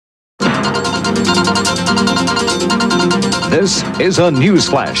This is a news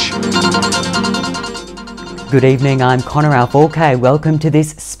flash. Good evening, I'm Connor Alforque. Welcome to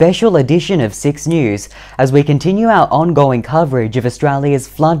this special edition of 6 News as we continue our ongoing coverage of Australia's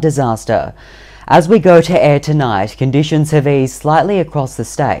flood disaster. As we go to air tonight, conditions have eased slightly across the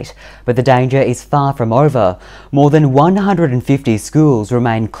state, but the danger is far from over. More than 150 schools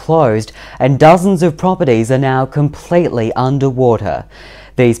remain closed and dozens of properties are now completely underwater.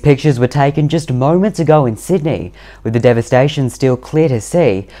 These pictures were taken just moments ago in Sydney, with the devastation still clear to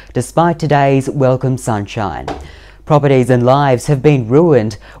see, despite today's welcome sunshine. Properties and lives have been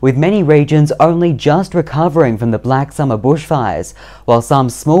ruined, with many regions only just recovering from the Black Summer bushfires, while some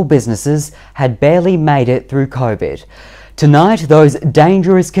small businesses had barely made it through COVID. Tonight, those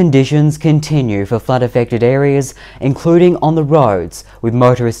dangerous conditions continue for flood-affected areas, including on the roads, with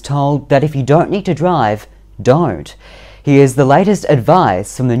motorists told that if you don't need to drive, don't. Here's the latest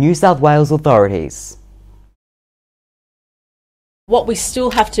advice from the New South Wales authorities. What we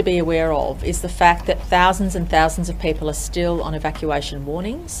still have to be aware of is the fact that thousands and thousands of people are still on evacuation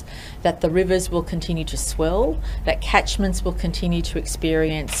warnings, that the rivers will continue to swell, that catchments will continue to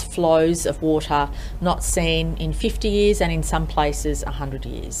experience flows of water not seen in 50 years and in some places 100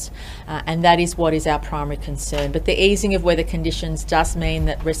 years. And that is what is our primary concern. But the easing of weather conditions does mean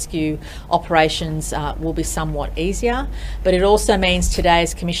that rescue operations will be somewhat easier, but it also means today,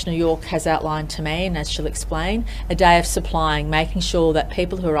 as Commissioner York has outlined to me and as she'll explain, a day of supplying, making sure that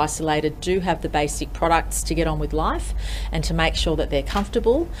people who are isolated do have the basic products to get on with life and to make sure that they're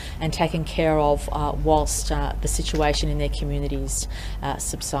comfortable and taken care of whilst the situation in their communities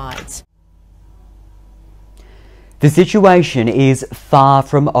subsides. The situation is far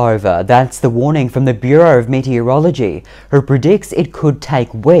from over. That's the warning from the Bureau of Meteorology, who predicts it could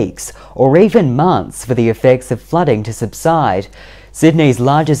take weeks or even months for the effects of flooding to subside. Sydney's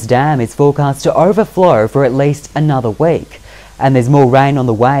largest dam is forecast to overflow for at least another week. And there's more rain on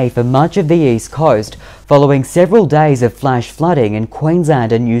the way for much of the east coast, following several days of flash flooding in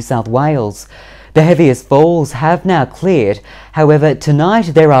Queensland and New South Wales. The heaviest falls have now cleared. However,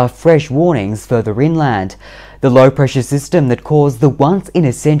 tonight there are fresh warnings further inland. The low-pressure system that caused the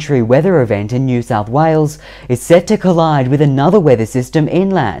once-in-a-century weather event in New South Wales is set to collide with another weather system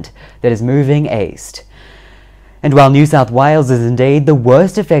inland that is moving east. And while New South Wales is indeed the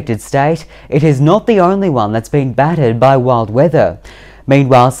worst affected state, it is not the only one that's been battered by wild weather.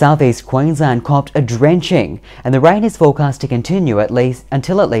 Meanwhile, southeast Queensland copped a drenching, and the rain is forecast to continue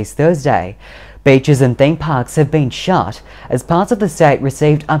until at least Thursday. Beaches and theme parks have been shut as parts of the state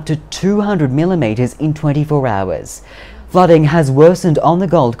received up to 200 millimetres in 24 hours. Flooding has worsened on the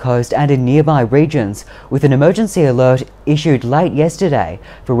Gold Coast and in nearby regions, with an emergency alert issued late yesterday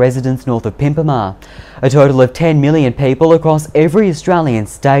for residents north of Pimpama. A total of 10 million people across every Australian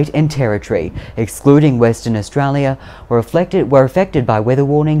state and territory, excluding Western Australia, were affected by weather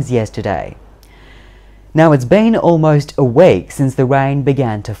warnings yesterday. Now, it's been almost a week since the rain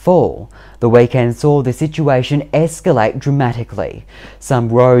began to fall. The weekend saw the situation escalate dramatically. Some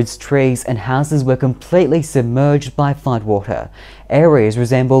roads, trees and houses were completely submerged by floodwater. Areas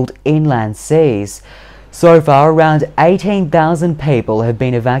resembled inland seas. So far, around 18,000 people have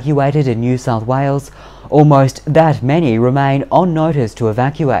been evacuated in New South Wales. Almost that many remain on notice to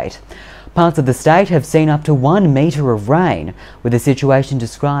evacuate. Parts of the state have seen up to 1 metre of rain, with the situation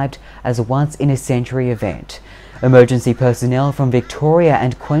described as a once-in-a-century event. Emergency personnel from Victoria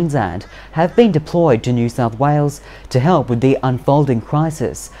and Queensland have been deployed to New South Wales to help with the unfolding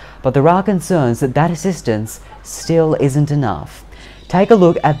crisis, but there are concerns that assistance still isn't enough. Take a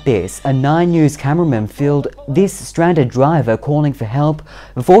look at this. A 9 News cameraman filmed this stranded driver calling for help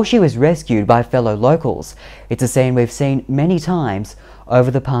before she was rescued by fellow locals. It's a scene we've seen many times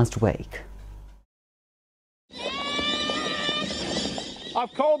over the past week.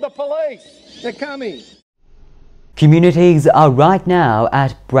 I've called the police. They're coming. Communities are right now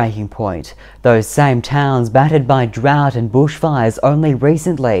at breaking point. Those same towns battered by drought and bushfires only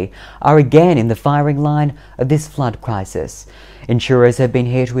recently are again in the firing line of this flood crisis. Insurers have been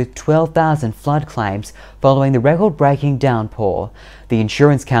hit with 12,000 flood claims following the record-breaking downpour. The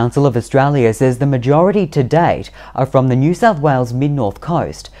Insurance Council of Australia says the majority to date are from the New South Wales mid-north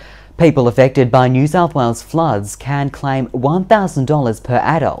coast. People affected by New South Wales floods can claim $1,000 per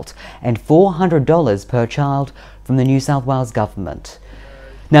adult and $400 per child from the New South Wales government.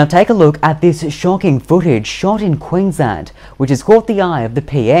 Now take a look at this shocking footage shot in Queensland, which has caught the eye of the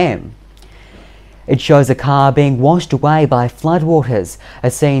PM. It shows a car being washed away by floodwaters, a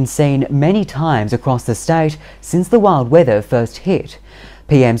scene seen many times across the state since the wild weather first hit.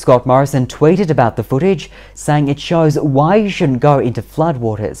 PM Scott Morrison tweeted about the footage, saying it shows why you shouldn't go into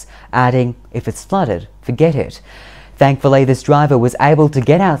floodwaters, adding, "If it's flooded, forget it." Thankfully, this driver was able to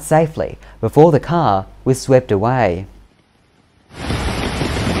get out safely before the car was swept away.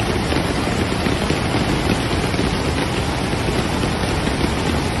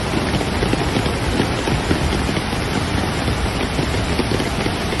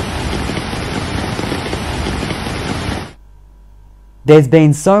 There's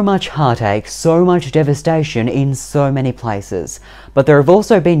been so much heartache, so much devastation in so many places, but there have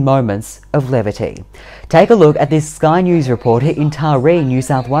also been moments of levity. Take a look at this Sky News reporter in Taree, New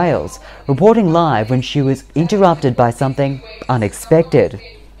South Wales, reporting live when she was interrupted by something unexpected.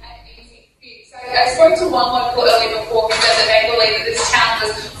 I spoke to one local earlier before who said that they believe that this town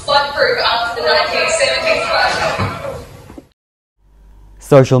was flood-proof after the 1970s flood.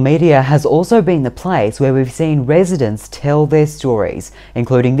 Social media has also been the place where we've seen residents tell their stories,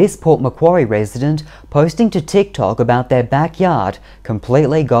 including this Port Macquarie resident posting to TikTok about their backyard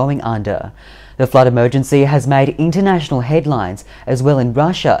completely going under. The flood emergency has made international headlines as well in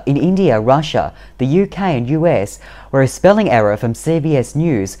Russia, in India, Russia, the UK and US, where a spelling error from CBS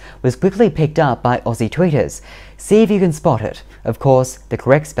News was quickly picked up by Aussie tweeters. See if you can spot it. Of course, the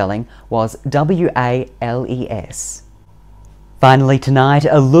correct spelling was WALES. Finally tonight,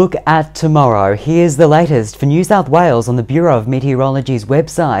 a look at tomorrow. Here's the latest for New South Wales on the Bureau of Meteorology's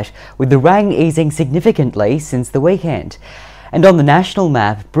website, with the rain easing significantly since the weekend. And on the national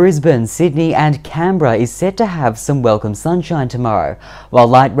map, Brisbane, Sydney and Canberra is set to have some welcome sunshine tomorrow, while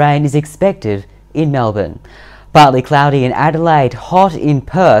light rain is expected in Melbourne. Partly cloudy in Adelaide, hot in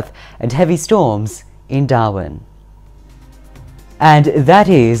Perth and heavy storms in Darwin. And that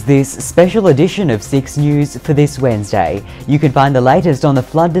is this special edition of 6 News for this Wednesday. You can find the latest on the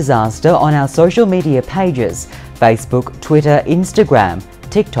flood disaster on our social media pages, Facebook, Twitter, Instagram,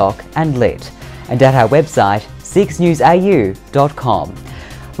 TikTok and Lit, and at our website 6newsau.com.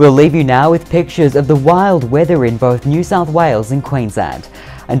 We'll leave you now with pictures of the wild weather in both New South Wales and Queensland.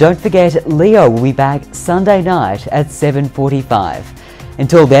 And don't forget, Leo will be back Sunday night at 7:45.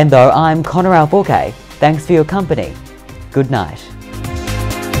 Until then though, I'm Connor Albuquerque. Thanks for your company. Good night.